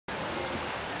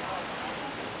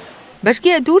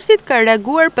Bashkia e Durrësit ka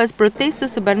reaguar pas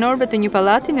protestës së banorëve të një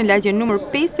pallati në lagjen numër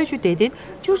 5 të qytetit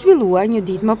që u zhvillua një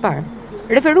ditë më parë.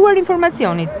 Referuar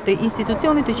informacionit të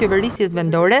institucionit të qeverisjes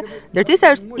vendore, ndërtesa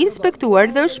është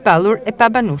inspektuar dhe është shpallur e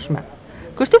pabanueshme.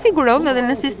 Kështu figuron edhe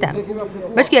në sistem.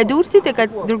 Bashkia e Durrësit e ka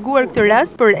dërguar këtë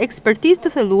rast për ekspertizë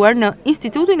të thelluar në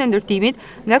Institutin e Ndërtimit,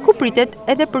 nga ku pritet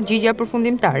edhe përgjigjja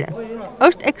përfundimtare.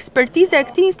 Është ekspertiza e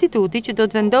këtij instituti që do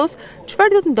të vendosë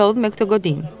çfarë do të ndodhë me këtë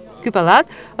godinë. Ky pallat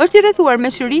është i rrethuar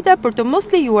me shërita për të mos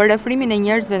lejuar afrimin e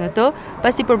njerëzve në të,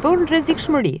 pasi përbën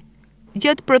rrezikshmëri.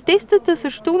 Gjatë protestës të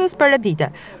së shtunës paradite,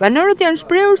 banorët janë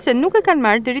shprehur se nuk e kanë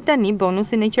marrë deri tani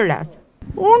bonusin e qeras.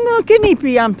 Unë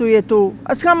kenipi jam të jetu,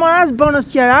 s'ka marrë as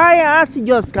bonus qeraje, as i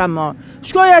gjë s'ka marrë.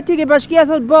 Shkoj ati ke bashkia,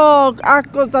 thot,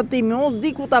 akë konstatimi, unë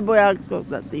s'di ku ta bëj akë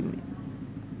konstatimi.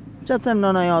 Që them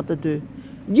nëna jote ty?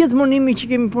 Gjithë munimi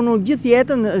që kemi punu, gjithë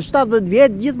jetën, 70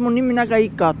 vjetë, gjithë munimi nga ka i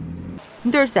katë.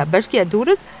 Ndërsa Bashkia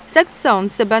Durrës saktëson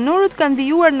se banorët kanë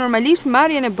vijuar normalisht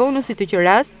marrjen e bonusit të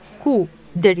qeras, ku,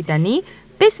 deri tani,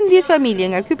 15 familje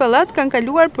nga ky pallat kanë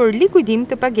kaluar për likuidim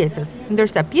të pagesës,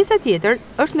 ndërsa pjesa tjetër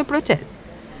është në proces.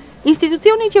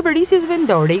 Institucioni i qeverisjes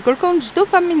vendore i kërkon çdo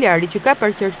familjari që ka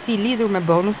paraqërtësi lidhur me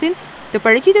bonusin të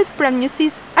paraqitet pranë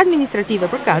njësisë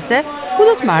administrative përkatëse, ku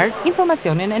do të marrë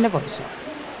informacionin e nevojshëm.